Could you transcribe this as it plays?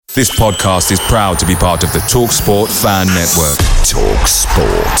This podcast is proud to be part of the TalkSport Fan Network.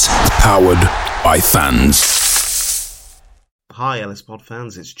 TalkSport. Powered by fans. Hi Ellis Pod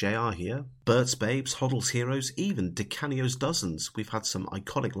fans, it's JR here. Bert's Babes, Hoddle's Heroes, even DiCanio's Dozens. We've had some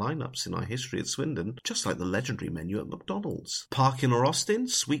iconic lineups in our history at Swindon, just like the legendary menu at McDonald's. Parkin or Austin,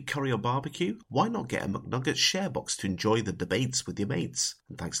 sweet curry or barbecue? Why not get a McNuggets share box to enjoy the debates with your mates?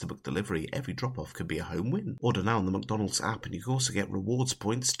 And thanks to McDelivery, every drop-off could be a home win. Order now on the McDonald's app and you can also get rewards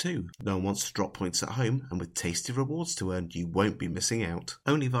points too. No one wants to drop points at home, and with tasty rewards to earn, you won't be missing out.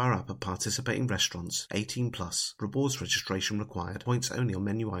 Only via app at participating restaurants. 18 plus. Rewards registration required. Points only on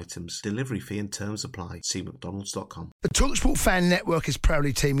menu items. Delivery fee and terms apply. See mcdonalds.com. The TalkSport Fan Network is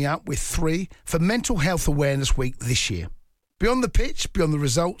proudly teaming up with 3 for Mental Health Awareness Week this year. Beyond the pitch, beyond the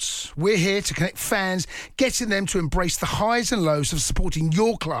results, we're here to connect fans, getting them to embrace the highs and lows of supporting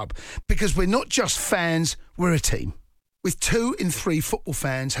your club, because we're not just fans, we're a team. With 2 in 3 football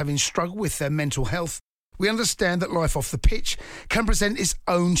fans having struggled with their mental health, we understand that life off the pitch can present its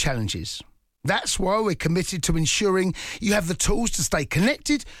own challenges. That's why we're committed to ensuring you have the tools to stay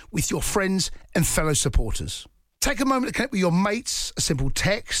connected with your friends and fellow supporters. Take a moment to connect with your mates. A simple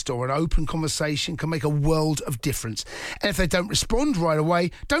text or an open conversation can make a world of difference. And if they don't respond right away,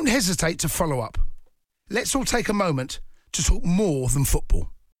 don't hesitate to follow up. Let's all take a moment to talk more than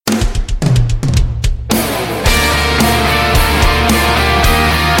football.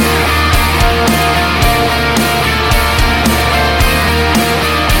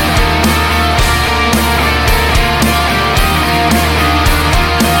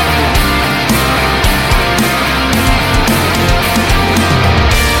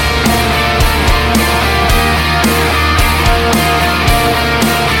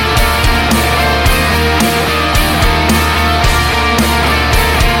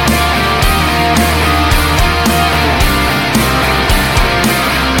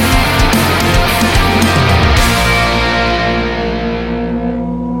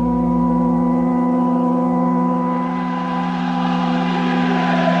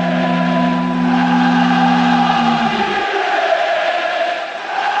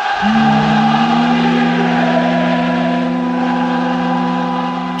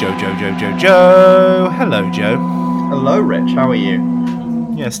 Joe. Hello, Joe. Hello, Rich. How are you?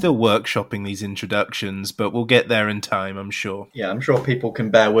 Yeah, still workshopping these introductions, but we'll get there in time, I'm sure. Yeah, I'm sure people can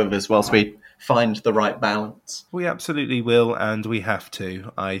bear with us whilst we find the right balance. We absolutely will, and we have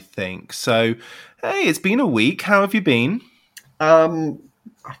to, I think. So, hey, it's been a week. How have you been? Not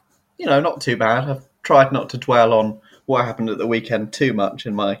too bad. I've tried not to dwell on what happened at the weekend too much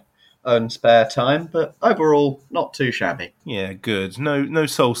in my own spare time, but overall, not too shabby. Yeah, good. No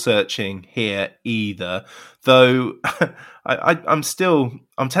soul searching here either. Though I'm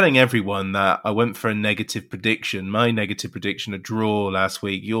telling everyone that I went for a negative prediction. My negative prediction, a draw last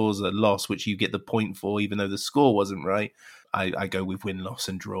week. Yours, a loss, which you get the point for, even though the score wasn't right. I go with win, loss,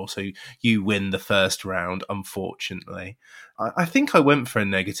 and draw. So you win the first round, unfortunately. I think I went for a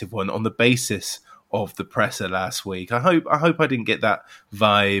negative one on the basis of the presser last week. I hope I didn't get that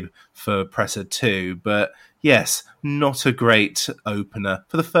vibe for presser 2, but yes, not a great opener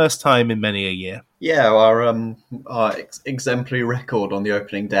for the first time in many a year. Yeah, our exemplary record on the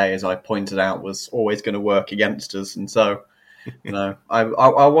opening day, as I pointed out, was always going to work against us, and so I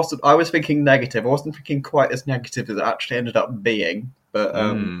was thinking negative. I wasn't thinking quite as negative as it actually ended up being, but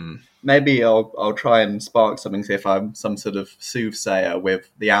maybe I'll try and spark something, see if I'm some sort of soothsayer with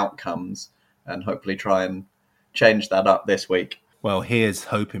the outcomes, and hopefully try and change that up this week. Well, here's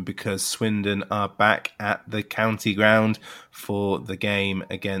hoping, because Swindon are back at the county ground for the game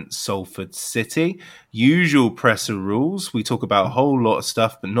against Salford City. Usual presser rules. We talk about a whole lot of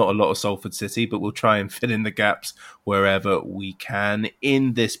stuff, but not a lot of Salford City, but we'll try and fill in the gaps wherever we can.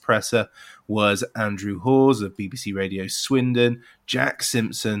 In this presser was Andrew Hawes of BBC Radio Swindon, Jack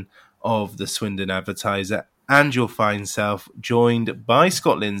Simpson of the Swindon Advertiser, and your fine self, joined by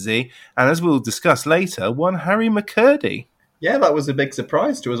Scott Lindsay, and as we'll discuss later, one Harry McCurdy. Yeah, that was a big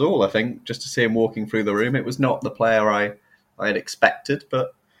surprise to us all, I think, just to see him walking through the room. It was not the player I had expected,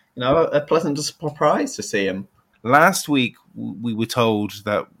 but a pleasant surprise to see him. Last week, we were told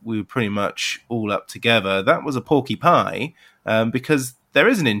that we were pretty much all up together. That was a porky pie, because there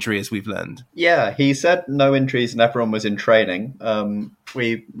is an injury, as we've learned. Yeah, he said no injuries and everyone was in training.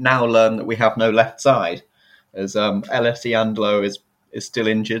 We now learn that we have no left side, as Ellis Iandlo is still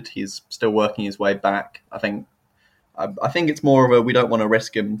injured. He's still working his way back. I think it's more of a we don't want to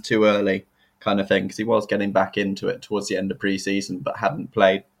risk him too early kind of thing, because he was getting back into it towards the end of pre-season but hadn't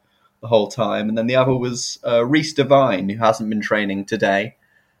played the whole time. And then the other was Reece Devine, who hasn't been training today.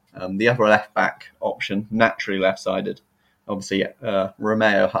 The other left-back option, naturally left-sided, obviously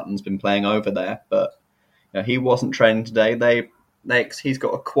Romeo Hutton's been playing over there, but he wasn't training today. He's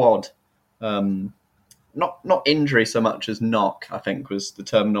got a quad, not injury so much as knock, I think was the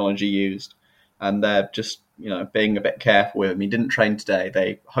terminology used, and they're just being a bit careful with him. He didn't train today.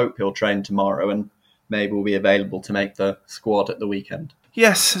 They hope he'll train tomorrow and maybe will be available to make the squad at the weekend.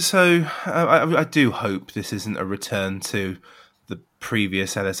 Yes, so I do hope this isn't a return to the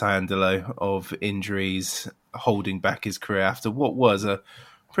previous Alessandro of injuries holding back his career after what was a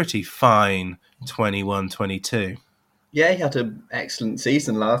pretty fine 21-22. Yeah, he had an excellent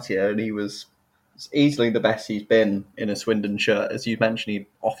season last year, and he was easily the best he's been in a Swindon shirt. As you mentioned, he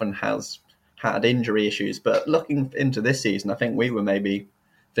often has had injury issues, but looking into this season, I think we were maybe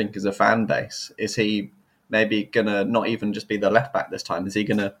think as a fan base, is he maybe going to not even just be the left back this time? Is he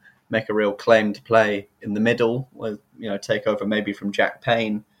going to make a real claim to play in the middle, or take over maybe from Jack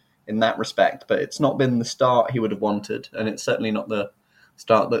Payne in that respect? But it's not been the start he would have wanted, and it's certainly not the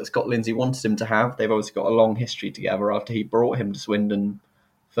start that Scott Lindsay wanted him to have. They've obviously got a long history together after he brought him to Swindon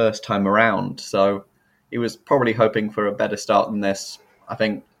first time around, so he was probably hoping for a better start than this. I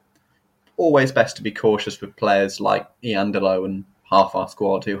think always best to be cautious with players like Iandolo and half our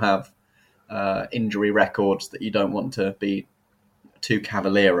squad who have injury records that you don't want to be too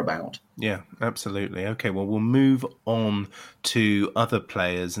cavalier about. Yeah, absolutely. Okay, well, we'll move on to other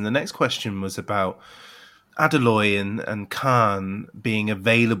players. And the next question was about Adeloy and Khan being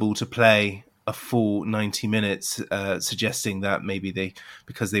available to play a full 90 minutes, suggesting that maybe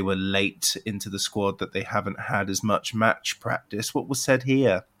because they were late into the squad, that they haven't had as much match practice. What was said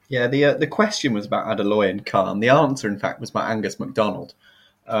here? Yeah, the question was about Adeloy and Khan. The answer, in fact, was about Angus MacDonald.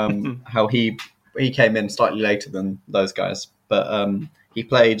 How he came in slightly later than those guys, but he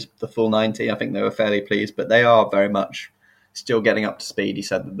played the full 90. I think they were fairly pleased, but they are very much still getting up to speed. He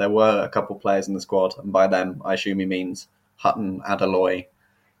said that there were a couple of players in the squad, and by them, I assume he means Hutton, Adeloy,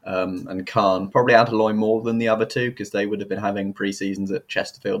 and Khan. Probably Adeloy more than the other two, because they would have been having pre-seasons at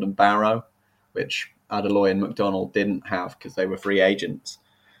Chesterfield and Barrow, which Adeloy and MacDonald didn't have because they were free agents.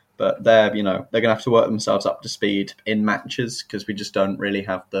 But they're going to have to work themselves up to speed in matches, because we just don't really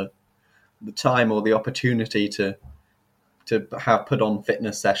have the time or the opportunity to have put on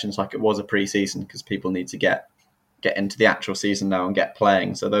fitness sessions like it was a pre-season, because people need to get into the actual season now and get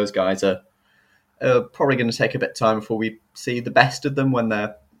playing. So those guys are probably going to take a bit of time before we see the best of them when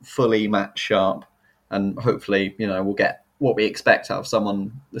they're fully match sharp. And hopefully, we'll get what we expect out of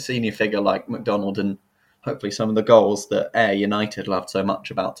someone, the senior figure like MacDonald, and hopefully some of the goals that Ayr United loved so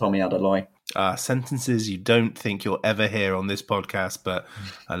much about Tommy Adeloy. Sentences you don't think you'll ever hear on this podcast, but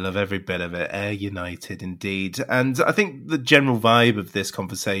I love every bit of it. Ayr United, indeed. And I think the general vibe of this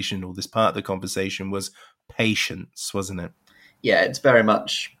conversation, or this part of the conversation, was patience, wasn't it? Yeah, it's very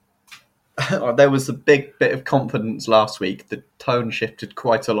much... There was a big bit of confidence last week. The tone shifted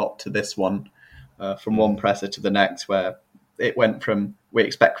quite a lot to this one, from one presser to the next, where it went from we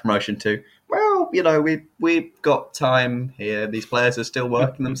expect promotion to, well, we've got time here. These players are still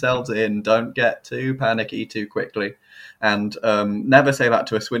working themselves in. Don't get too panicky too quickly. And never say that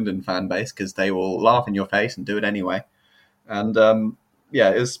to a Swindon fan base, because they will laugh in your face and do it anyway. And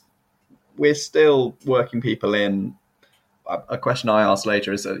we're still working people in. A question I asked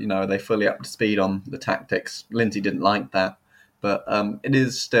later is, are they fully up to speed on the tactics? Lindsay didn't like that. But it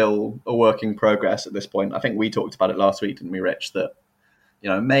is still a work in progress at this point. I think we talked about it last week, didn't we, Rich? That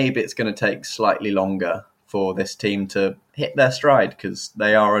maybe it's going to take slightly longer for this team to hit their stride, because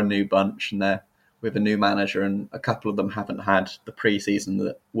they are a new bunch and they're with a new manager, and a couple of them haven't had the pre-season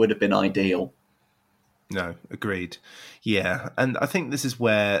that would have been ideal. No, agreed. Yeah, and I think this is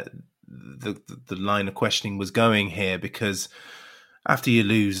where the line of questioning was going here, because after you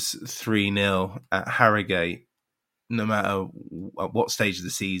lose 3-0 at Harrogate, no matter at what stage of the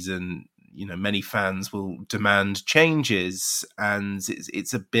season, many fans will demand changes, and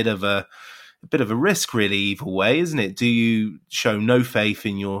it's a bit of a risk, really, either way, isn't it? Do you show no faith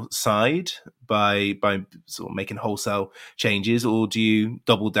in your side by sort of making wholesale changes, or do you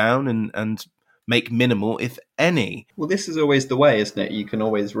double down and make minimal, if any? Well, this is always the way, isn't it? You can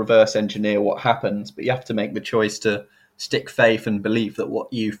always reverse engineer what happens, but you have to make the choice to stick faith and believe that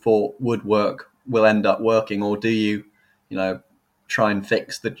what you thought would work will end up working, or do you, try and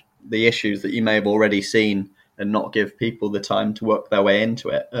fix the issues that you may have already seen and not give people the time to work their way into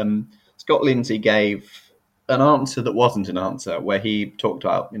it? Scott Lindsay gave an answer that wasn't an answer, where he talked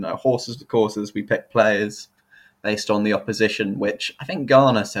about, horses for courses, we pick players based on the opposition, which I think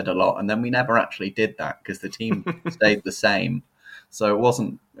Garner said a lot, and then we never actually did that because the team stayed the same. So it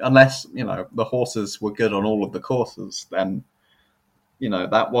wasn't, unless, the horses were good on all of the courses, then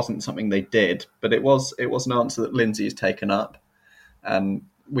that wasn't something they did, but it was an answer that Lindsay has taken up, and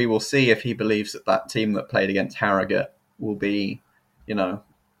we will see if he believes that team that played against Harrogate will be,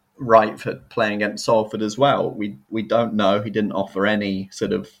 right for playing against Salford as well. We don't know. He didn't offer any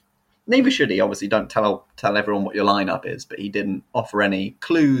sort of. Neither should he. Obviously, don't tell everyone what your lineup is, but he didn't offer any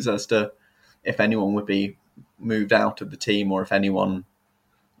clues as to if anyone would be moved out of the team or if anyone,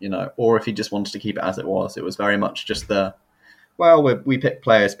 or if he just wanted to keep it as it was. It was very much just we pick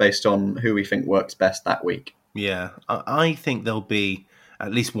players based on who we think works best that week. Yeah, I think there'll be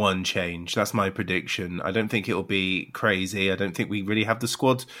at least one change. That's my prediction. I don't think it'll be crazy. I don't think we really have the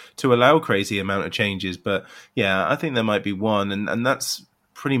squad to allow crazy amount of changes. But yeah, I think there might be one, and that's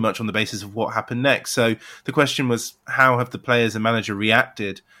pretty much on the basis of what happened next. So the question was, how have the players and manager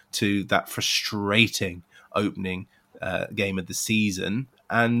reacted to that frustrating opening game of the season?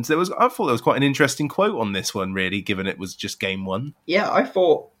 And I thought there was quite an interesting quote on this one, really, given it was just game one. Yeah,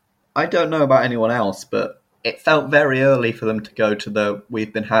 I don't know about anyone else, but it felt very early for them to go to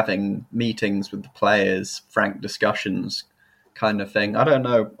we've been having meetings with the players, frank discussions kind of thing. I don't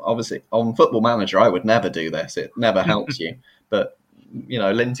know. Obviously, on Football Manager, I would never do this. It never helps you. But,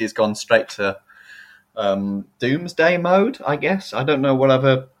 Lindsay's gone straight to doomsday mode, I guess. I don't know what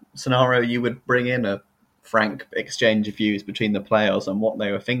other scenario you would bring in a frank exchange of views between the players and what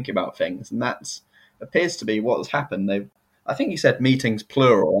they were thinking about things. And that appears to be what has happened. I think he said meetings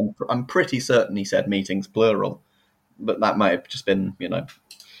plural. I'm pretty certain he said meetings plural, but that might have just been,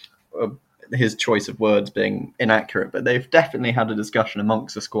 his choice of words being inaccurate. But they've definitely had a discussion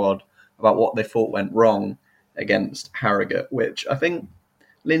amongst the squad about what they thought went wrong against Harrogate, which I think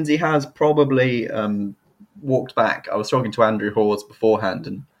Lindsay has probably walked back. I was talking to Andrew Hawes beforehand,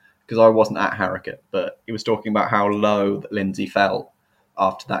 and because I wasn't at Harrogate, but he was talking about how low that Lindsay felt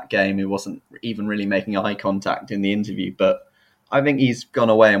after that game. He wasn't even really making eye contact in the interview, but I think he's gone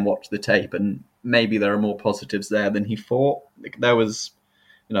away and watched the tape, and maybe there are more positives there than he thought. There was,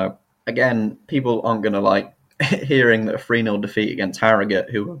 again, people aren't going to like hearing that a 3-0 defeat against Harrogate,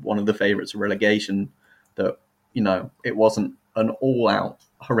 who were one of the favourites of relegation, that, it wasn't an all-out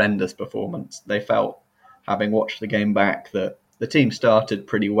horrendous performance. They felt, having watched the game back, that the team started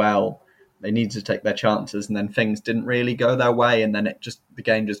pretty well. They needed to take their chances, and then things didn't really go their way, and then the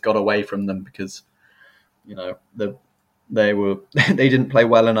game just got away from them because, they didn't play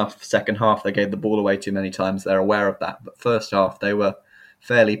well enough second half. They gave the ball away too many times. They're aware of that. But first half, they were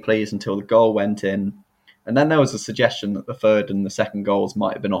fairly pleased until the goal went in. And then there was a suggestion that the third and the second goals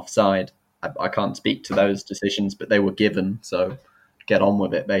might have been offside. I can't speak to those decisions, but they were given, so get on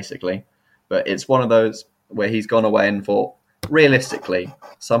with it, basically. But it's one of those where he's gone away and thought, realistically,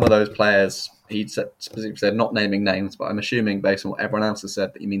 some of those players, he specifically said, not naming names, but I'm assuming based on what everyone else has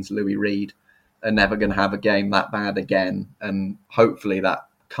said that he means Louis Reed, are never going to have a game that bad again. And hopefully that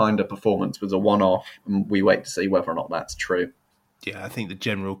kind of performance was a one-off, and we wait to see whether or not that's true. Yeah, I think the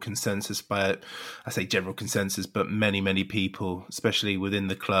general consensus I say general consensus, but many, many people, especially within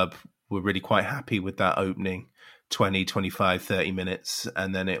the club, were really quite happy with that opening 20, 25, 30 minutes.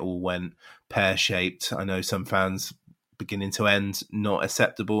 And then it all went pear-shaped. I know some fans beginning to end not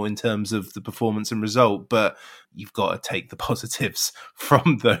acceptable in terms of the performance and result, but you've got to take the positives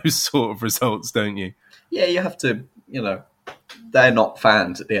from those sort of results, don't you? Yeah, you have to, they're not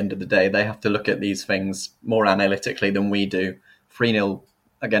fans at the end of the day. They have to look at these things more analytically than we do. 3-0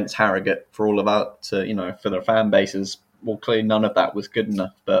 against Harrogate for all of us, for their fan bases, well, clearly none of that was good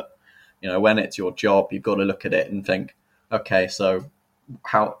enough. But, when it's your job, you've got to look at it and think, okay, so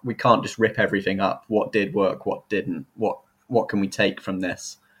how we can't just rip everything up. What did work? What didn't? What can we take from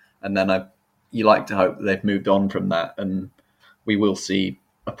this? And then you like to hope that they've moved on from that, and we will see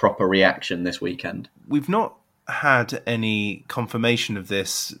a proper reaction this weekend. We've not had any confirmation of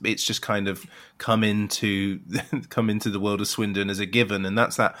this. It's just kind of come into the world of Swindon as a given, and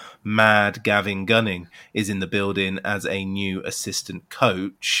that's that mad Gavin Gunning is in the building as a new assistant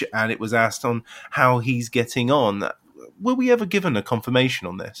coach, and it was asked on how he's getting on. Were we ever given a confirmation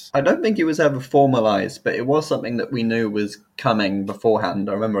on this? I don't think it was ever formalised, but it was something that we knew was coming beforehand.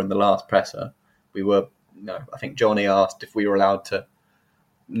 I remember in the last presser, I think Johnny asked if we were allowed to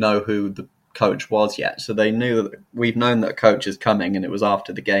know who the coach was yet. So they knew that we've known that a coach is coming, and it was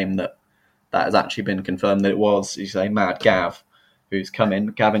after the game that has actually been confirmed that it was, you say, Mad Gav, who's come in.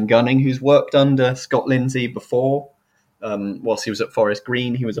 Gavin Gunning, who's worked under Scott Lindsay before. Whilst he was at Forest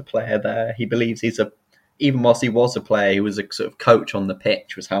Green, he was a player there. He believes even whilst he was a player, he was a sort of coach on the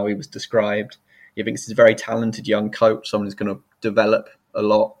pitch, was how he was described. He thinks he's a very talented young coach, someone who's going to develop a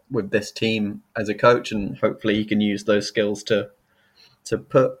lot with this team as a coach, and hopefully he can use those skills to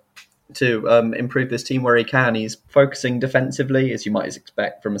put to improve this team where he can. He's focusing defensively, as you might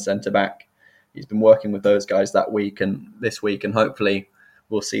expect from a centre-back. He's been working with those guys this week, and hopefully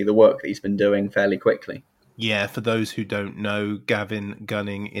we'll see the work that he's been doing fairly quickly. Yeah, for those who don't know, Gavin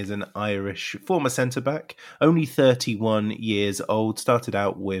Gunning is an Irish former centre-back, only 31 years old, started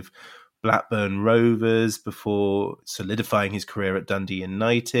out with Blackburn Rovers before solidifying his career at Dundee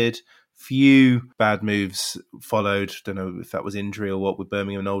United. Few bad moves followed. Don't know if that was injury or what with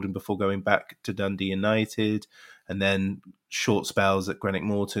Birmingham and Oldham before going back to Dundee United. And then short spells at Greenock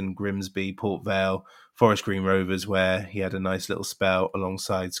Morton, Grimsby, Port Vale, Forest Green Rovers, where he had a nice little spell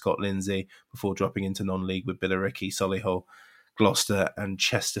alongside Scott Lindsay before dropping into non-league with Billericay, Solihull, Gloucester and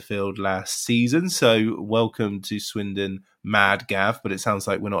Chesterfield last season. So welcome to Swindon, Mad Gav, but it sounds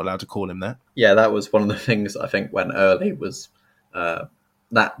like we're not allowed to call him that. Yeah, that was one of the things I think went early was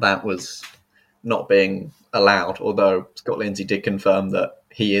that was not being allowed, although Scott Lindsay did confirm that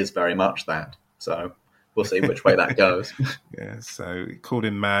he is very much that. So we'll see which way that goes. Yeah, so called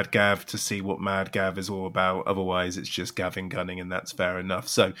him Mad Gav to see what Mad Gav is all about. Otherwise, it's just Gavin Gunning, and that's fair enough.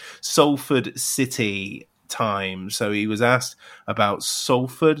 So Salford City time. So he was asked about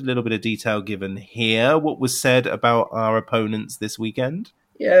Salford, a little bit of detail given here. What was said about our opponents this weekend?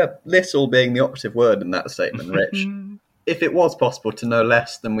 Yeah, little being the operative word in that statement, Rich. If it was possible to know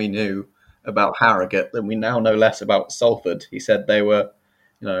less than we knew about Harrogate, then we now know less about Salford. He said they were,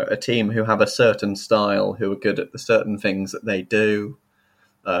 a team who have a certain style, who are good at the certain things that they do.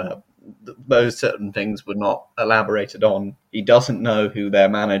 Those certain things were not elaborated on. He doesn't know who their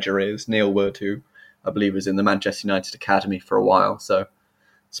manager is, Neil Wood, who I believe was in the Manchester United Academy for a while. So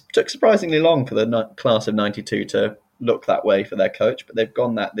it took surprisingly long for the class of 92 to look that way for their coach, but they've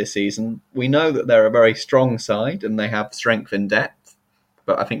gone that this season. We know that they're a very strong side and they have strength in depth,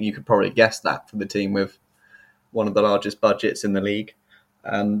 but I think you could probably guess that for the team with one of the largest budgets in the league.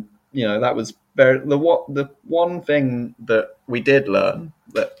 And, that was the one thing that we did learn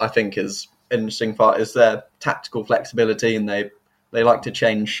that I think is an interesting part is their tactical flexibility, and they like to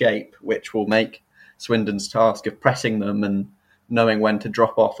change shape, which will make Swindon's task of pressing them and knowing when to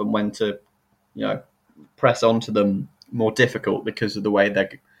drop off and when to, press onto them more difficult because of the way they're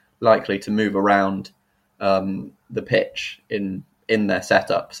likely to move around the pitch in their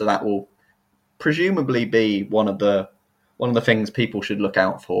setup. So that will presumably be one of the things people should look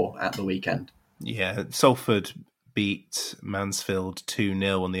out for at the weekend. Yeah, Salford beat Mansfield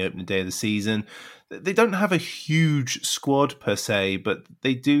 2-0 on the opening day of the season. They don't have a huge squad per se, but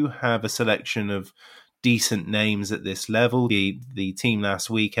they do have a selection of decent names at this level. The team last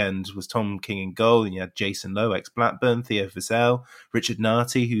weekend was Tom King in goal, and you had Jason Lowe, ex-Blackburn, Theo Vassell, Richard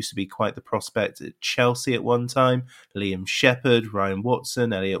Narty, who used to be quite the prospect at Chelsea at one time, Liam Shepherd, Ryan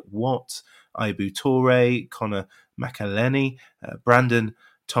Watson, Elliot Watt, Ibu Toure, Connor McElhenney, Brandon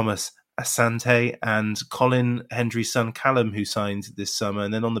Thomas Asante, and Colin Hendry's son Callum, who signed this summer.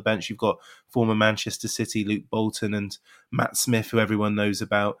 And then on the bench, you've got former Manchester City Luke Bolton and Matt Smith, who everyone knows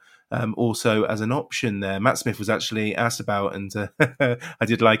about, also as an option there. Matt Smith was actually asked about, and I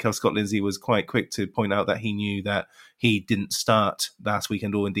did like how Scott Lindsay was quite quick to point out that he knew that he didn't start last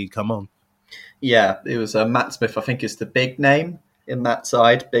weekend or indeed come on. Yeah, it was Matt Smith, I think, is the big name in that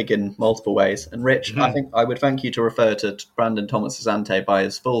side, big in multiple ways. And Rich, I think I would thank you to refer to Brandon Thomas Asante by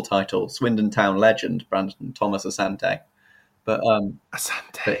his full title, Swindon Town legend, Brandon Thomas Asante. But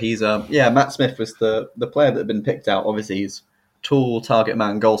he's Matt Smith was the player that had been picked out. Obviously, he's tall target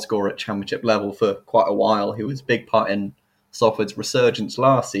man, goal scorer at championship level for quite a while. He was a big part in Salford's resurgence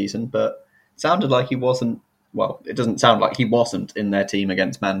last season, but it sounded like he wasn't. Well, it doesn't sound like he wasn't in their team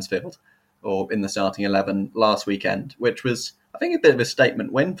against Mansfield or in the starting 11 last weekend, which was, I think, a bit of a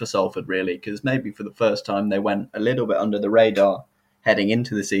statement win for Salford, really, because maybe for the first time they went a little bit under the radar heading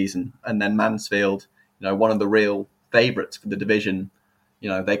into the season. And then Mansfield, one of the real favourites for the division,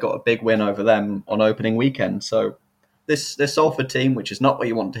 they got a big win over them on opening weekend. So this Salford team, which is not what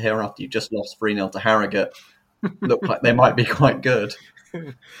you want to hear after you've just lost 3-0 to Harrogate, look like they might be quite good.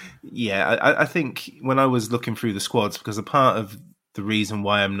 Yeah, I think when I was looking through the squads, because a part of the reason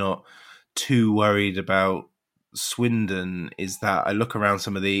why I'm not too worried about Swindon is that I look around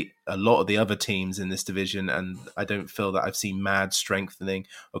a lot of the other teams in this division, and I don't feel that I've seen mad strengthening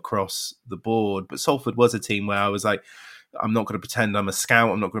across the board. But Salford was a team where I was like, I'm not going to pretend I'm a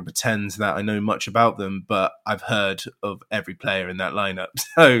scout. I'm not going to pretend that I know much about them, but I've heard of every player in that lineup.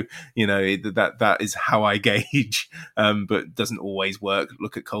 So, that is how I gauge, but doesn't always work.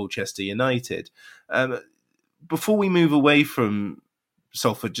 Look at Colchester United. Before we move away from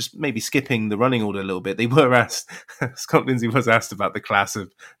Salford just maybe skipping the running order a little bit. They were asked, Scott Lindsay was asked about the class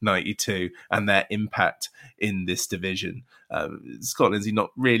of 92 and their impact in this division. Scott Lindsay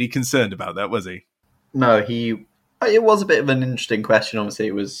not really concerned about that, was he? No, it was a bit of an interesting question. Obviously,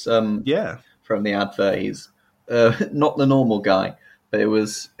 it was from the advert. He's not the normal guy, but it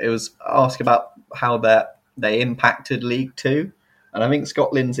was asked about how they impacted League Two, and I think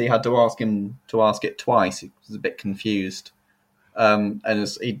Scott Lindsay had to ask him to ask it twice. He was a bit confused. And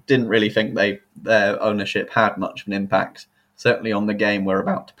he didn't really think their ownership had much of an impact, certainly on the game we're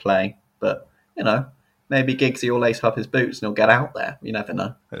about to play. But, maybe Giggsy will lace up his boots and he'll get out there. You never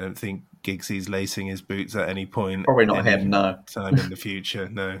know. I don't think Giggsy's lacing his boots at any point. Probably not him, no. Time in the future.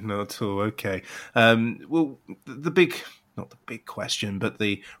 No, not at all. Okay. Well, not the big question, but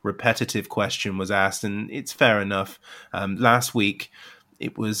the repetitive question was asked, and it's fair enough. Last week,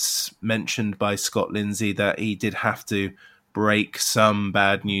 it was mentioned by Scott Lindsay that he did have to break some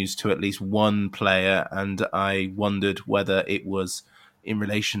bad news to at least one player, and I wondered whether it was in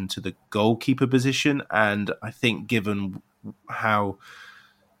relation to the goalkeeper position. And I think given how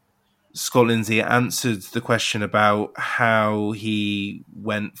Scott Lindsay answered the question about how he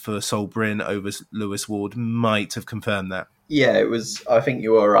went for Sol Brynn over Lewis Ward, might have confirmed that. Yeah, it was. I think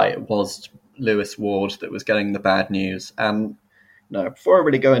you were right. It was Lewis Ward that was getting the bad news. And before I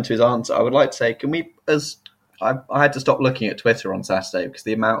really go into his answer, I would like to say, can we, I had to stop looking at Twitter on Saturday because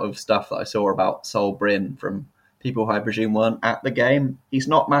the amount of stuff that I saw about Sol Brynn from people who I presume weren't at the game. He's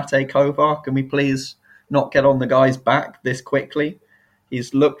not Mate Kovar. Can we please not get on the guy's back this quickly?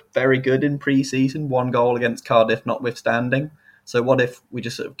 He's looked very good in pre-season, 1 goal against Cardiff notwithstanding. So what if we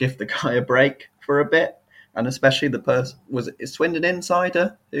just sort of give the guy a break for a bit? And especially the person, was it Swindon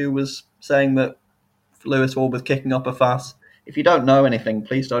Insider, who was saying that Lewis Ward was kicking up a fuss. If you don't know anything,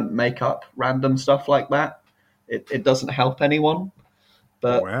 please don't make up random stuff like that. It doesn't help anyone.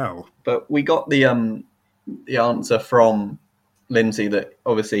 But wow. But we got the answer from Lindsay that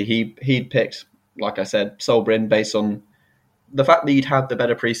obviously he'd picked, like I said, Sol Brynn based on the fact that he'd had the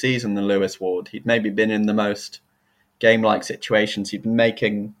better pre-season than Lewis Ward. He'd maybe been in the most game-like situations. He'd been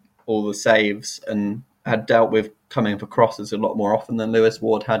making all the saves and had dealt with coming for crosses a lot more often than Lewis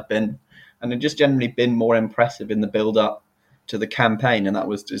Ward had been. And had just generally been more impressive in the build-up to the campaign. And that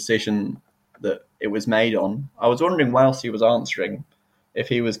was the decision that it was made on. I was wondering whilst he was answering if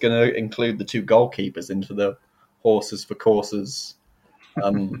he was going to include the 2 goalkeepers into the horses for courses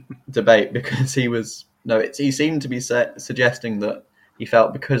debate, because he seemed to be suggesting that he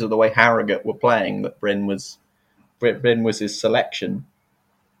felt because of the way Harrogate were playing that Brynn was his selection.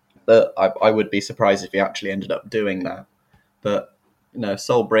 But I would be surprised if he actually ended up doing that. But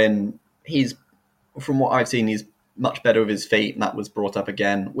Sol Brynn, from what I've seen, he's much better with his feet, and that was brought up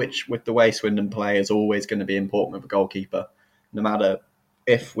again, which with the way Swindon play is always going to be important with a goalkeeper. No matter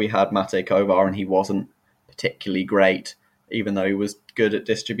if we had Mate Kovar and he wasn't particularly great, even though he was good at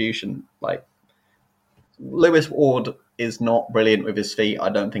distribution. Like Lewis Ward is not brilliant with his feet. I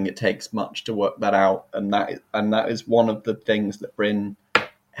don't think it takes much to work that out, and that is one of the things that Brynn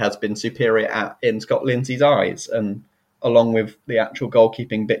has been superior at in Scott Lindsay's eyes, and along with the actual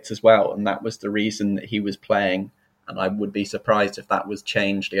goalkeeping bits as well. And that was the reason that he was playing. And I would be surprised if that was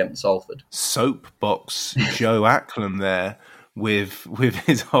changed against Salford. Soapbox Joe Acklam there with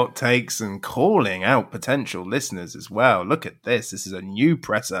his hot takes and calling out potential listeners as well. Look at this. This is a new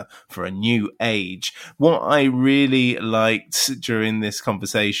presser for a new age. What I really liked during this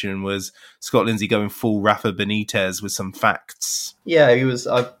conversation was Scott Lindsay going full Rafa Benitez with some facts. Yeah, he was...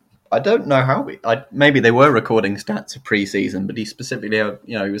 I don't know how... maybe they were recording stats of pre-season, but he specifically,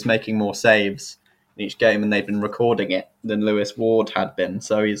 he was making more saves in each game, and they've been recording it than Lewis Ward had been.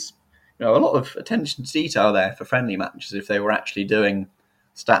 So he's, a lot of attention to detail there for friendly matches if they were actually doing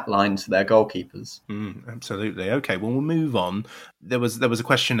stat lines for their goalkeepers. Absolutely. Okay, well, we'll move on. There was a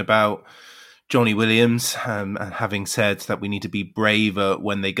question about Johnny Williams and having said that we need to be braver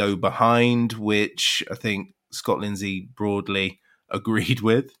when they go behind, which I think Scott Lindsay broadly agreed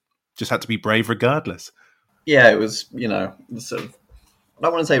with. Just had to be brave regardless. Yeah, it was, sort of, I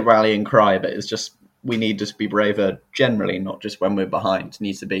don't want to say rallying cry, but it's just we need to be braver generally, not just when we're behind. We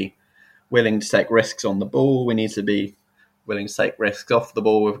need to be willing to take risks on the ball. We need to be willing to take risks off the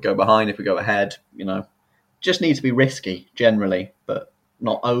ball if we go behind, if we go ahead. Just need to be risky generally, but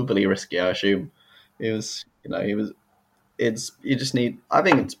not overly risky, I assume. It was, you just need, I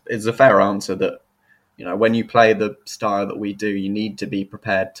think it's a fair answer that, when you play the style that we do, you need to be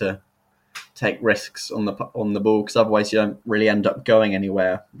prepared to take risks on the ball, because otherwise you don't really end up going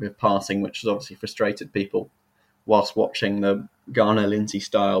anywhere with passing, which has obviously frustrated people whilst watching the Garner-Lindsay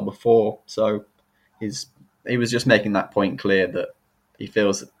style before. So he was just making that point clear that he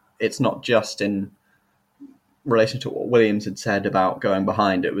feels it's not just in relation to what Williams had said about going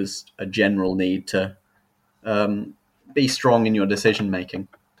behind. It was a general need to be strong in your decision making.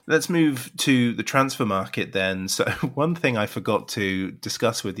 Let's move to the transfer market then. So one thing I forgot to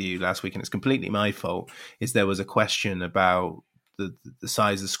discuss with you last week, and it's completely my fault, is there was a question about the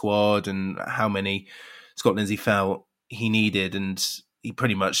size of the squad and how many Scott Lindsay felt he needed. And he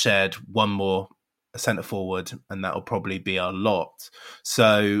pretty much said one more centre forward, and that'll probably be our lot.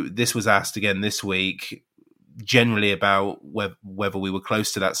 So this was asked again this week, generally about whether we were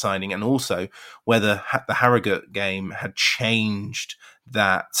close to that signing, and also whether the Harrogate game had changed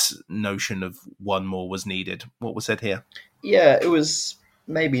that notion of one more was needed. What was said here? Yeah, it was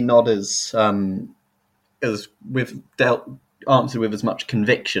maybe not as we've answered with as much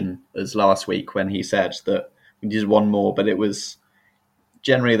conviction as last week when he said that we needed one more, but it was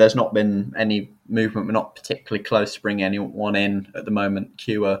generally there's not been any movement. We're not particularly close to bringing anyone in at the moment.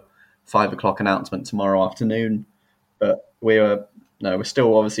 Cue a 5 o'clock announcement tomorrow afternoon, but we're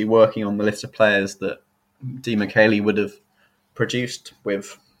still obviously working on the list of players that Dee McKaylee would have produced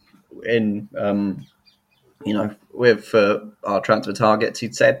with our transfer targets.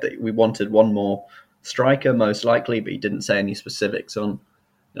 He'd said that we wanted one more striker most likely, but he didn't say any specifics on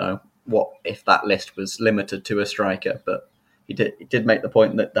what if that list was limited to a striker. But he did make the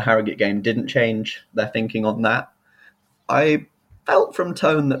point that the Harrogate game didn't change their thinking on that. I felt from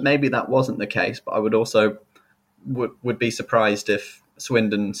tone that maybe that wasn't the case, but I would also would be surprised if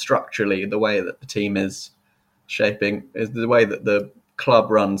Swindon structurally, the way that the team is shaping, is the way that the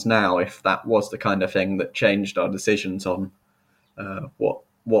club runs now, if that was the kind of thing that changed our decisions on what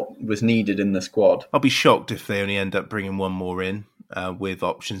was needed in the squad. I'll be shocked if they only end up bringing one more in with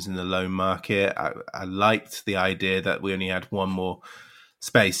options in the loan market. I liked the idea that we only had one more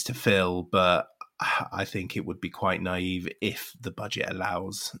space to fill, but I think it would be quite naive if the budget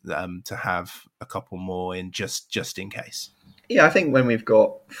allows to have a couple more in just in case. Yeah, I think when we've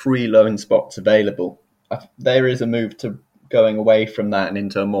got 3 loan spots available, there is a move to going away from that and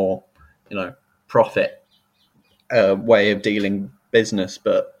into a more, profit way of dealing business.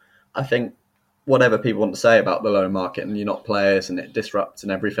 But I think whatever people want to say about the loan market and you're not players and it disrupts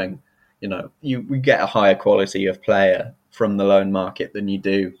and everything, we get a higher quality of player from the loan market than you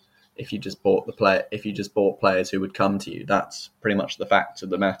do if you just bought players who would come to you. That's pretty much the fact of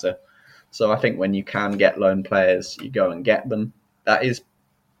the matter. So I think when you can get loan players, you go and get them. That is,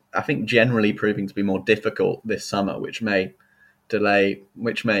 I think, generally proving to be more difficult this summer, which may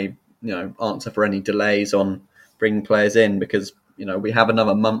answer for any delays on bringing players in, because we have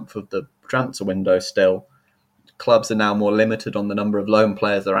another month of the transfer window still. Clubs are now more limited on the number of loan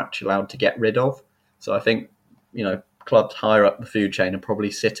players they're actually allowed to get rid of. So I think clubs higher up the food chain are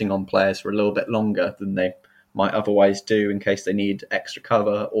probably sitting on players for a little bit longer than they might otherwise do in case they need extra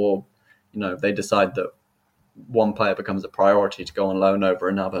cover, or they decide that one player becomes a priority to go on loan over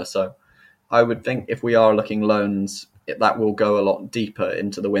another. So I would think if we are looking loans, that will go a lot deeper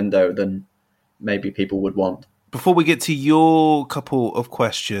into the window than maybe people would want. Before we get to your couple of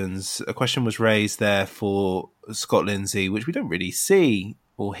questions, a question was raised there for Scott Lindsay, which we don't really see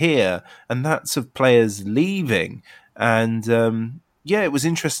or hear, and that's of players leaving. And it was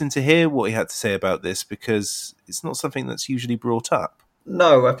interesting to hear what he had to say about this, because it's not something that's usually brought up.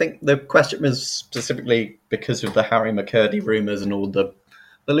 No, I think the question was specifically because of the Harry McCurdy rumours and all the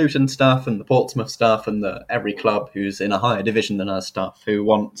Luton stuff and the Portsmouth stuff and the every club who's in a higher division than us stuff who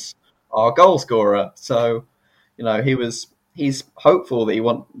wants our goal scorer. So, he's hopeful that he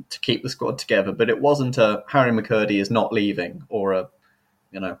wants to keep the squad together, but it wasn't a Harry McCurdy is not leaving or a,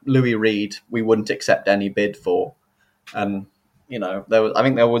 Louis Reed we wouldn't accept any bid for. And, I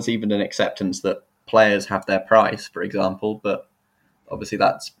think there was even an acceptance that players have their price, for example, but obviously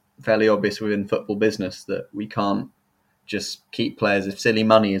that's fairly obvious within football business that we can't just keep players if silly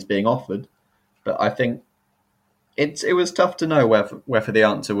money is being offered. But I think it was tough to know whether the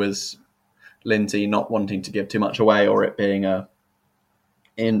answer was Lindsay not wanting to give too much away, or it being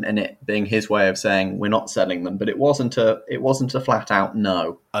it being his way of saying we're not selling them. But it wasn't a flat out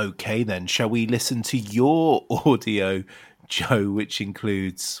no. Okay, then shall we listen to your audio, Joe, which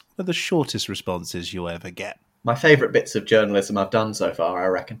includes one of the shortest responses you'll ever get. My favourite bits of journalism I've done so far, I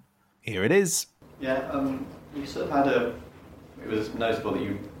reckon. Here it is. Yeah, you sort of it was noticeable that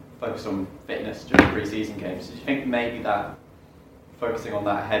you focused on fitness during pre-season games. Did you think maybe that focusing on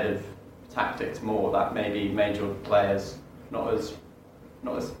that ahead of tactics more, that maybe made your players not as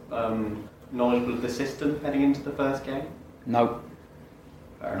knowledgeable of the system heading into the first game? No.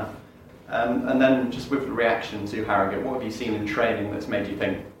 Fair enough. And then just with the reaction to Harrogate, what have you seen in training that's made you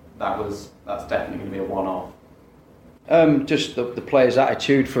think that's definitely going to be a one-off? Just the players'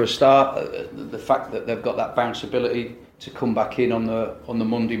 attitude for a start. The fact that they've got that bounceability to come back in on the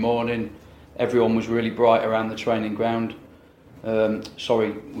Monday morning. Everyone was really bright around the training ground.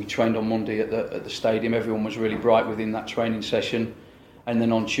 We trained on Monday at the stadium. Everyone was really bright within that training session. And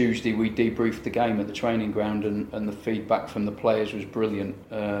then on Tuesday we debriefed the game at the training ground, and the feedback from the players was brilliant.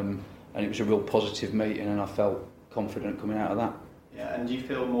 And it was a real positive meeting, and I felt confident coming out of that. Yeah, and do you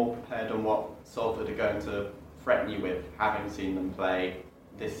feel more prepared on what Salford are going to threaten you with, having seen them play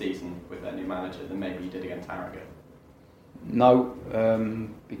this season with their new manager, than maybe you did against Harrogate? No,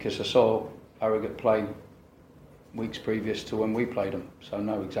 because I saw Harrogate play weeks previous to when we played them, so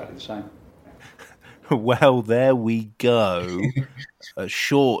no, exactly the same. Well, there we go. A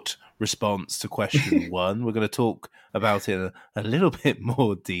short response to question one. We're going to talk about it in a little bit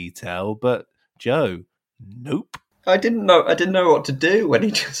more detail, but Joe, nope. I didn't know what to do when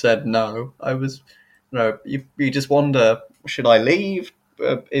he just said no. I was, you just wonder, should I leave?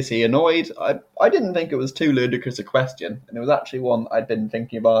 Is he annoyed? I didn't think it was too ludicrous a question, and it was actually one I'd been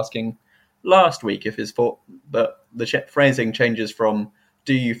thinking of asking last week if his thought, but the phrasing changes from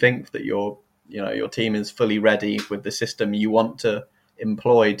 "Do you think that your team is fully ready with the system you want to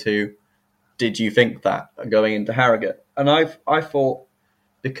employ?" to "Did you think that going into Harrogate?" And I thought,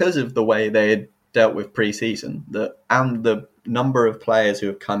 because of the way they had dealt with pre-season, and the number of players who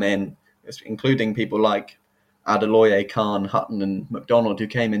have come in, including people like Adeloye, Khan, Hutton and McDonald, who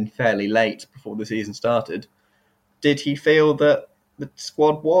came in fairly late before the season started, did he feel that the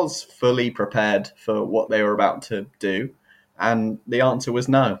squad was fully prepared for what they were about to do? And the answer was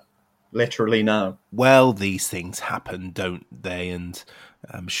no. Literally no. Well, these things happen, don't they? And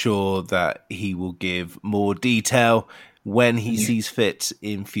I'm sure that he will give more detail when he sees fit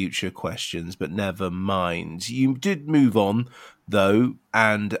in future questions, but never mind. You did move on, though,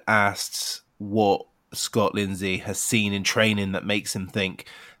 and asked what Scott Lindsay has seen in training that makes him think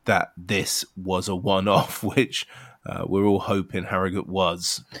that this was a one-off, which we're all hoping Harrogate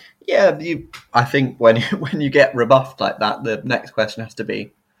was. Yeah, I think when you get rebuffed like that, the next question has to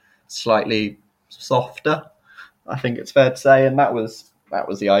be slightly softer. I think it's fair to say, and that was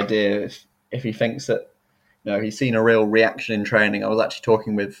the idea. If he thinks that he's seen a real reaction in training. I was actually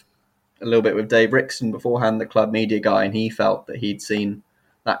talking a little bit with Dave Rickson beforehand, the club media guy, and he felt that he'd seen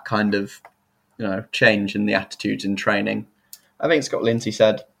that kind of change in the attitudes in training. I think Scott Lindsay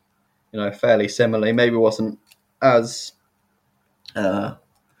said fairly similarly. Maybe wasn't as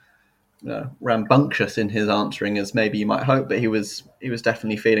rambunctious in his answering as maybe you might hope, but he was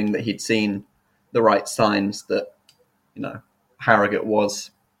definitely feeling that he'd seen the right signs that Harrogate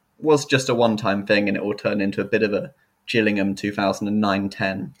was just a one-time thing, and it will turn into a bit of a Gillingham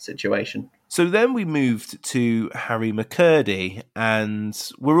 2009-10 situation. So then we moved to Harry McCurdy, and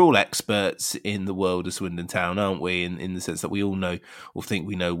we're all experts in the world of Swindon Town, aren't we? In the sense that we all know or think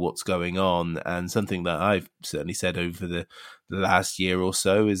we know what's going on. And something that I've certainly said over the last year or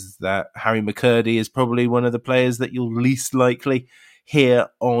so is that Harry McCurdy is probably one of the players that you'll least likely hear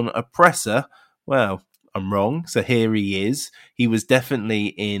on a presser. Well, I'm wrong. So here he is. He was definitely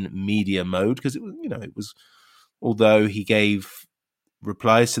in media mode because it was, although he gave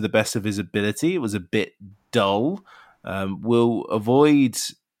replies to the best of his ability, it was a bit dull. We'll avoid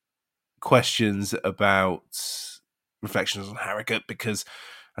questions about reflections on Harrogate because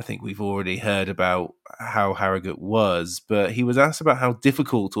I think we've already heard about how Harrogate was, but he was asked about how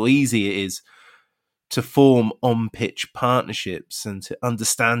difficult or easy it is to form on-pitch partnerships and to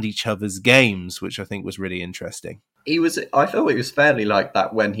understand each other's games, which I think was really interesting. I felt it was fairly like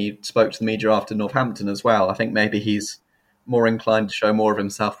that when he spoke to the media after Northampton as well. I think maybe he's more inclined to show more of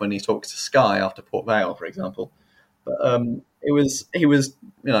himself when he talks to Sky after Port Vale, for example. But he was,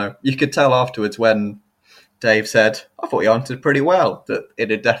 you could tell afterwards when Dave said, I thought he answered pretty well, that it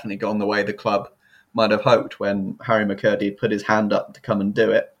had definitely gone the way the club might have hoped when Harry McCurdy put his hand up to come and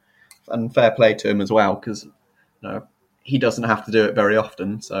do it. And fair play to him as well, because he doesn't have to do it very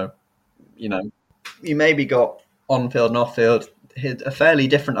often. So, you maybe got on-field and off-field a fairly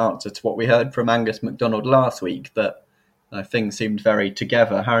different answer to what we heard from Angus MacDonald last week, that things seemed very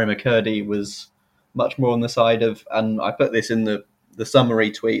together. Harry McCurdy was much more on the side of, and I put this in the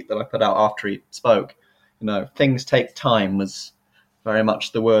summary tweet that I put out after he spoke, things take time was very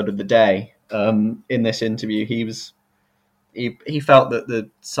much the word of the day. In this interview, he felt that the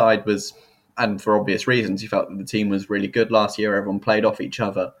side was, and for obvious reasons, he felt that the team was really good last year. Everyone played off each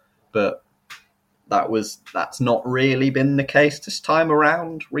other, but that's not really been the case this time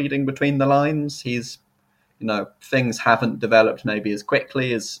around. Reading between the lines, things haven't developed maybe as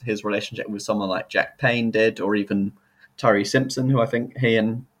quickly as his relationship with someone like Jack Payne did, or even Terry Simpson, who I think he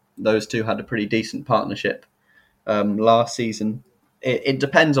and those two had a pretty decent partnership last season. It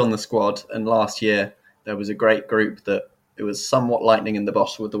depends on the squad, and last year there was a great group that it was somewhat lightning in the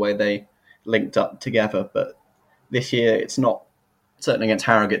bottle with the way they linked up together. But this year it's not. Certainly against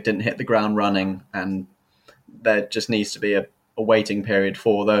Harrogate, didn't hit the ground running, and there just needs to be a waiting period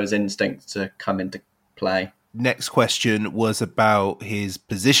for those instincts to come into play. Next question was about his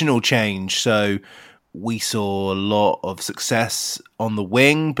positional change. So we saw a lot of success on the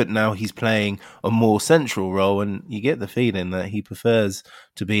wing, but now he's playing a more central role, and you get the feeling that he prefers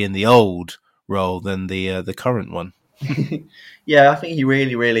to be in the old role than the current one. Yeah, I think he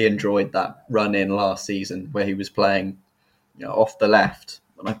really, really enjoyed that run in last season where he was playing, off the left.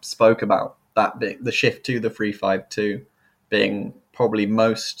 And I spoke about that being the shift to the 3-5-2 being probably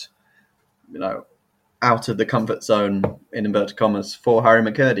most, out of the comfort zone in inverted commas for Harry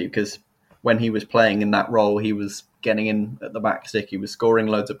McCurdy, because when he was playing in that role, he was getting in at the back stick, he was scoring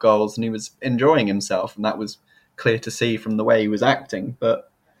loads of goals, and he was enjoying himself, and that was clear to see from the way he was acting.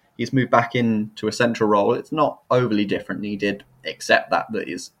 But he's moved back into a central role. It's not overly different. He did accept that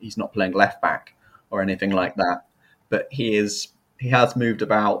he's not playing left back or anything like that. But he has moved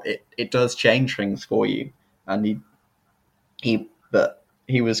about. It does change things for you, and he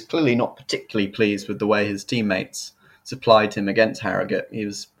was clearly not particularly pleased with the way his teammates supplied him against Harrogate. He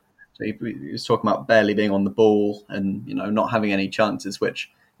was talking about barely being on the ball and not having any chances,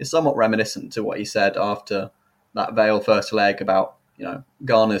 which is somewhat reminiscent to what he said after that Vale first leg about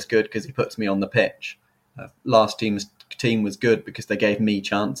Garner's good because he puts me on the pitch. Last team was good because they gave me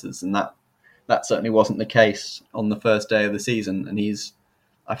chances, and that certainly wasn't the case on the first day of the season. And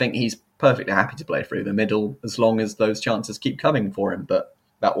I think he's perfectly happy to play through the middle as long as those chances keep coming for him, but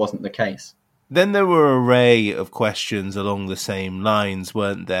that wasn't the case. Then there were an array of questions along the same lines,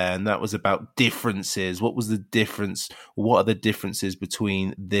 weren't there? And that was about differences. What was the difference? What are the differences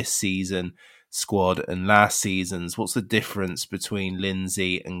between this season squad and last season's? What's the difference between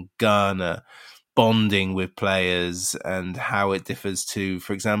Lindsay and Garner bonding with players, and how it differs to,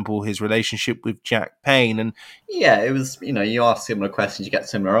 for example, his relationship with Jack Payne? And yeah, it was, you ask similar questions, you get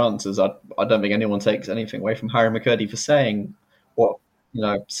similar answers. I don't think anyone takes anything away from Harry McCurdy for saying what,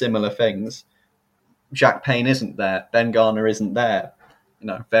 similar things. Jack Payne isn't there. Ben Garner isn't there.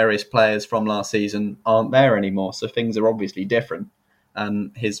 Various players from last season aren't there anymore. So things are obviously different.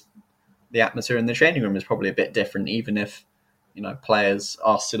 And the atmosphere in the training room is probably a bit different, even if, players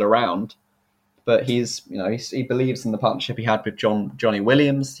are still around. But he believes in the partnership he had with Johnny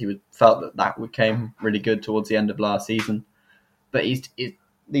Williams. He felt that became really good towards the end of last season. But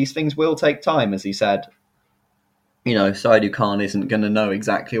these things will take time, as he said. Saidu Khan isn't going to know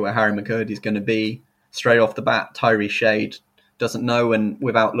exactly where Harry McCurdy's going to be straight off the bat. Tyree Shade doesn't know, and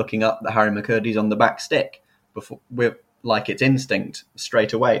without looking up, that Harry McCurdy's on the back stick like it's instinct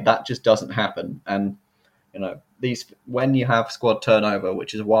straight away. That just doesn't happen. And when you have squad turnover,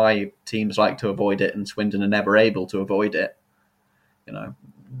 which is why teams like to avoid it, and Swindon are never able to avoid it.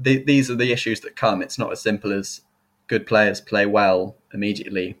 These are the issues that come. It's not as simple as good players play well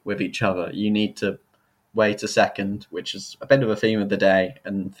immediately with each other. You need to wait a second, which is a bit of a theme of the day,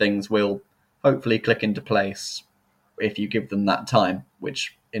 and things will hopefully click into place if you give them that time,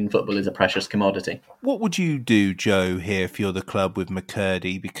 which in football is a precious commodity. What would you do, Joe, here if you're the club with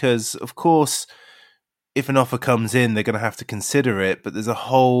McCurdy? Because, of course, if an offer comes in, they're going to have to consider it, but there's a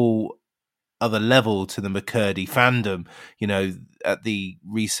whole other level to the McCurdy fandom. At the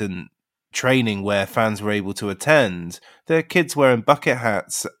recent training where fans were able to attend, there are kids wearing bucket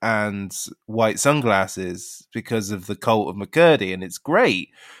hats and white sunglasses because of the cult of McCurdy, and it's great.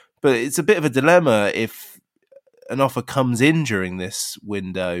 But it's a bit of a dilemma if an offer comes in during this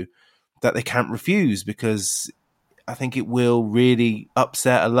window that they can't refuse, because I think it will really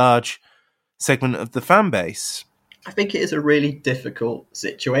upset a large segment of the fan base. I think it is a really difficult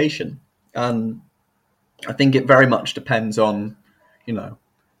situation. And I think it very much depends on,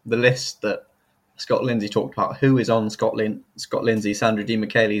 the list that Scott Lindsay talked about. Who is on Scott Lindsay, Sandra Di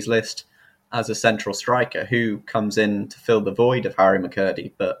Michele's list as a central striker? Who comes in to fill the void of Harry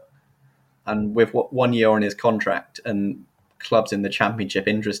McCurdy? And with 1 year on his contract and clubs in the Championship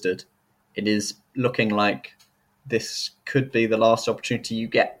interested, it is looking like this could be the last opportunity you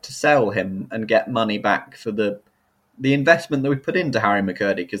get to sell him and get money back for the investment that we put into Harry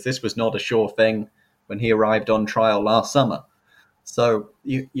McCurdy, because this was not a sure thing when he arrived on trial last summer. So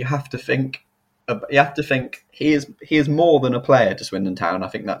you have to think he is more than a player to Swindon Town. I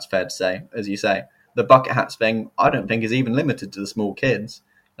think that's fair to say. As you say, the bucket hats thing, I don't think is even limited to the small kids.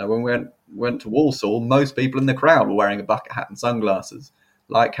 When we went to Walsall, most people in the crowd were wearing a bucket hat and sunglasses,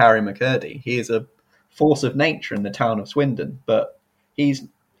 like Harry McCurdy. He is a force of nature in the town of Swindon. But he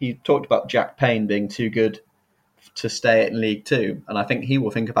talked about Jack Payne being too good to stay in League Two. And I think he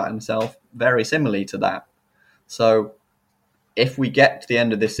will think about himself very similarly to that. So if we get to the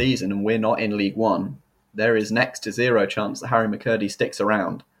end of this season and we're not in League One, there is next to zero chance that Harry McCurdy sticks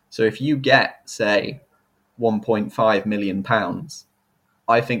around. So if you get, say, £1.5 million,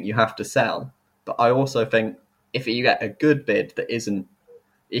 I think you have to sell. But I also think if you get a good bid that isn't,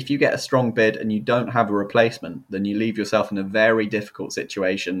 if you get a strong bid and you don't have a replacement, then you leave yourself in a very difficult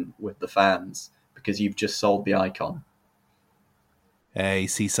situation with the fans because you've just sold the icon. Hey,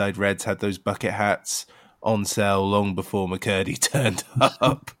 Seaside Reds had those bucket hats on sale long before McCurdy turned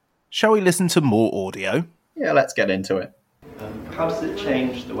up. Shall we listen to more audio? Yeah, let's get into it. How does it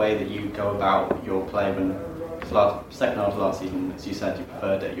change the way that you go about your play when, second half of last season, as you said, you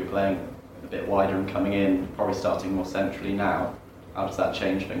preferred it, you're playing a bit wider and coming in, probably starting more centrally now. How does that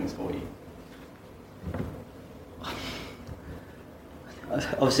change things for you?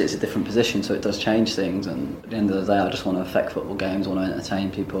 Obviously it's a different position, so it does change things, and at the end of the day I just want to affect football games, I want to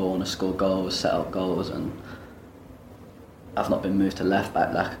entertain people, I want to score goals, set up goals, and I've not been moved to left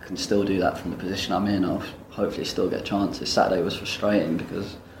back. Like, I can still do that from the position I'm in. I'll hopefully still get chances. Saturday was frustrating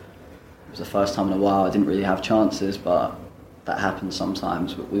because it was the first time in a while I didn't really have chances, but that happens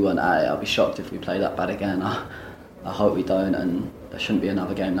sometimes. We weren't at it. I'll be shocked if we play that bad again. I hope we don't, and there shouldn't be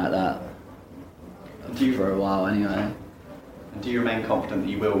another game like that for a while anyway. And do you remain confident that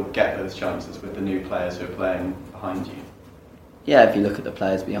you will get those chances with the new players who are playing behind you? Yeah, if you look at the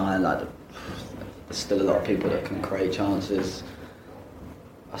players behind, there's still a lot of people that can create chances.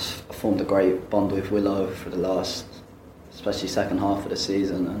 I formed a great bond with Willow for the last, especially second half of the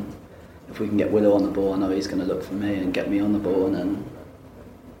season, and if we can get Willow on the ball, I know he's going to look for me and get me on the ball, and then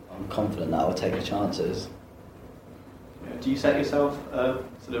I'm confident that I'll take the chances. Do you set yourself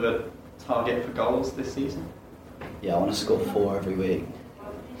sort of a target for goals this season? Yeah, I want to score 4 every week.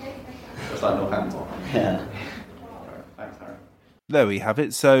 Just like Northampton? Yeah. Thanks, Harry. There we have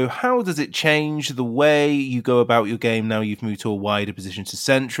it. So how does it change the way you go about your game now you've moved to a wider position to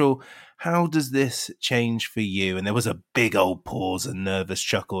central? How does this change for you? And there was a big old pause and nervous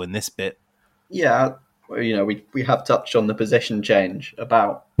chuckle in this bit. Yeah, you know, we have touched on the position change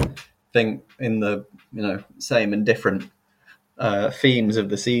about, I think, in the, you know, same and different themes of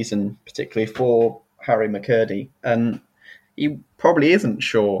the season, particularly for Harry McCurdy. And he probably isn't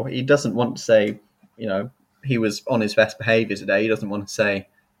sure. He doesn't want to say, you know, he was on his best behaviour today. He doesn't want to say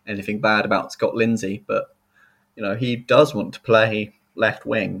anything bad about Scott Lindsay, but, you know, he does want to play left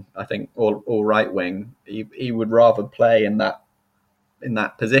wing, I think, or right wing. He would rather play in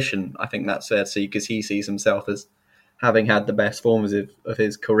that position. I think that's fair to see, because he sees himself as having had the best forms of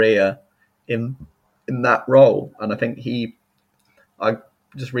his career in that role. And I think I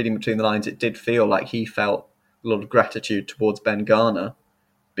just reading between the lines, it did feel like he felt a lot of gratitude towards Ben Garner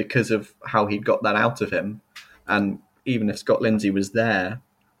because of how he'd got that out of him. And even if Scott Lindsay was there,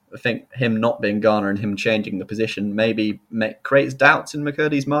 I think him not being Garner and him changing the position maybe creates doubts in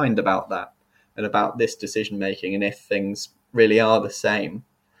McCurdy's mind about that and about this decision making and if things really are the same.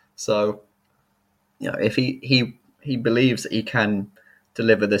 So, you know, if he believes that he can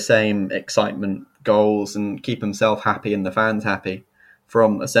deliver the same excitement, goals, and keep himself happy and the fans happy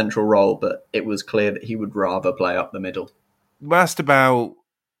from a central role, but it was clear that he would rather play up the middle. We asked about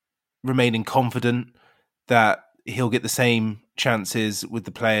remaining confident that he'll get the same chances with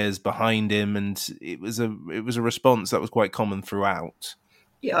the players behind him, and it was a response that was quite common throughout.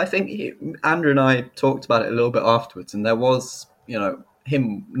 Yeah, I think Andrew and I talked about it a little bit afterwards, and there was, you know,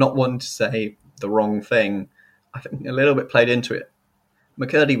 him not wanting to say the wrong thing. I think a little bit played into it.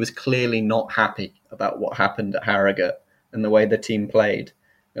 McCurdy was clearly not happy about what happened at Harrogate and the way the team played.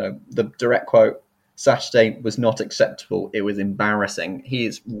 You know, the direct quote, Saturday was not acceptable. It was embarrassing. He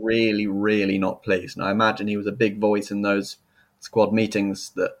is really, really not pleased. And I imagine he was a big voice in those squad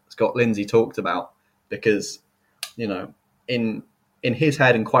meetings that Scott Lindsay talked about because, you know, in his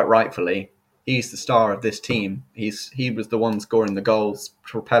head, and quite rightfully, he's the star of this team. He was the one scoring the goals,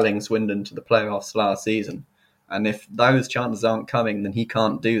 propelling Swindon to the playoffs last season. And if those chances aren't coming, then he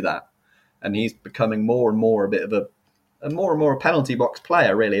can't do that. And he's becoming more and more a penalty box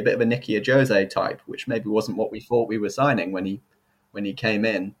player, really, a bit of a Nicky Ajose type, which maybe wasn't what we thought we were signing when he came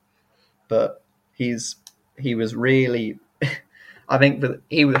in. But he was really, I think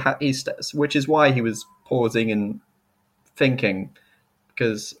that which is why he was pausing and thinking,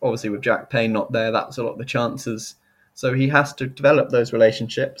 because obviously with Jack Payne not there, that's a lot of the chances. So he has to develop those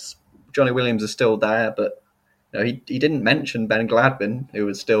relationships. Johnny Williams is still there, but you know, he didn't mention Ben Gladwin, who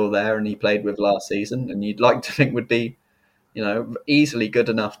was still there and he played with last season, and you'd like to think would be, you know, easily good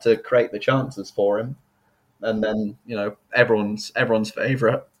enough to create the chances for him. And then, you know, everyone's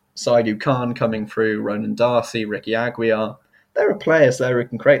favourite, Saidu Khan coming through, Ronan Darcy, Ricky Aguiar. There are players there who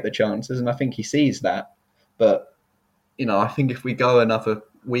can create the chances, and I think he sees that. But, I think if we go another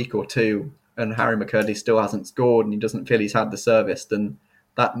week or two and Harry McCurdy still hasn't scored and he doesn't feel he's had the service, then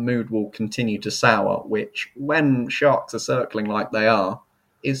that mood will continue to sour, which, when Sharks are circling like they are,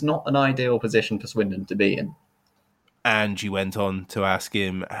 is not an ideal position for Swindon to be in. And you went on to ask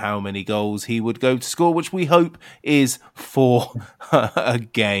him how many goals he would go to score, which we hope is 4 a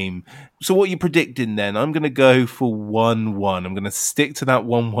game. So what are you predicting then? I'm going to go for 1-1. I'm going to stick to that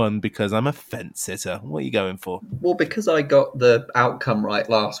 1-1 because I'm a fence sitter. What are you going for? Well, because I got the outcome right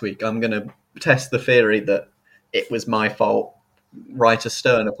last week, I'm going to test the theory that it was my fault, write a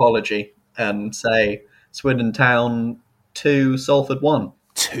stern apology, and say Swindon Town 2, Salford 1.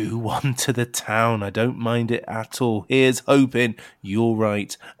 2-1 to the Town. I don't mind it at all. Here's hoping you're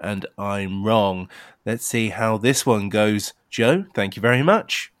right and I'm wrong. Let's see how this one goes. Joe, thank you very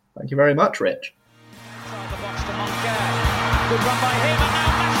much. Thank you very much, Rich. Good run by him, and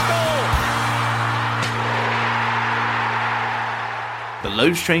now The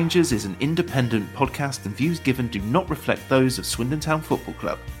Low Strangers is an independent podcast and views given do not reflect those of Swindon Town Football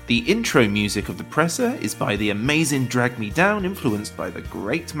Club. The intro music of The Presser is by the amazing Drag Me Down, influenced by the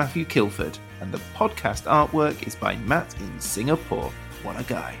great Matthew Kilford, and the podcast artwork is by Matt in Singapore. What a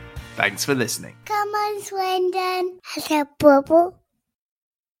guy. Thanks for listening. Come on, Swindon. Has a bubble.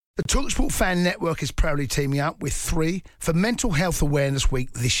 The TalkSport Fan Network is proudly teaming up with 3 for Mental Health Awareness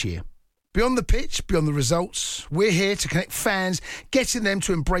Week this year. Beyond the pitch, beyond the results, we're here to connect fans, getting them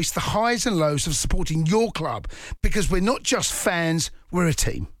to embrace the highs and lows of supporting your club, because we're not just fans, we're a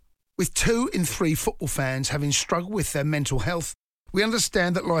team. With 2 in 3 football fans having struggled with their mental health, we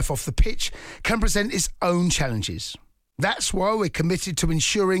understand that life off the pitch can present its own challenges. That's why we're committed to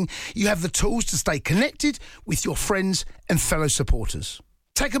ensuring you have the tools to stay connected with your friends and fellow supporters.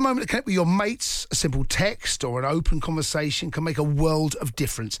 Take a moment to connect with your mates. A simple text or an open conversation can make a world of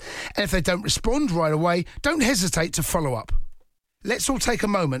difference. And if they don't respond right away, don't hesitate to follow up. Let's all take a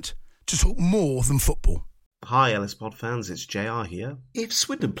moment to talk more than football. Hi Ellis Pod fans, it's JR here. If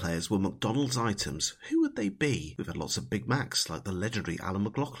Swindon players were McDonald's items, who would they be? We've had lots of Big Macs like the legendary Alan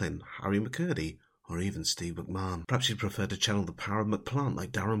McLaughlin, Harry McCurdy, or even Steve McMahon. Perhaps you'd prefer to channel the power of McPlant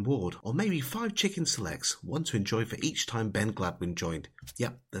like Darren Ward, or maybe 5 chicken selects, one to enjoy for each time Ben Gladwin joined.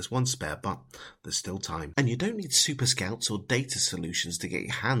 Yep, there's one spare, but there's still time. And you don't need Super Scouts or data solutions to get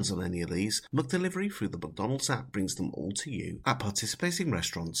your hands on any of these. McDelivery through the McDonald's app brings them all to you at participating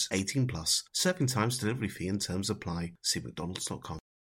restaurants, 18+. Serving times, delivery fee and terms apply. See mcdonalds.com.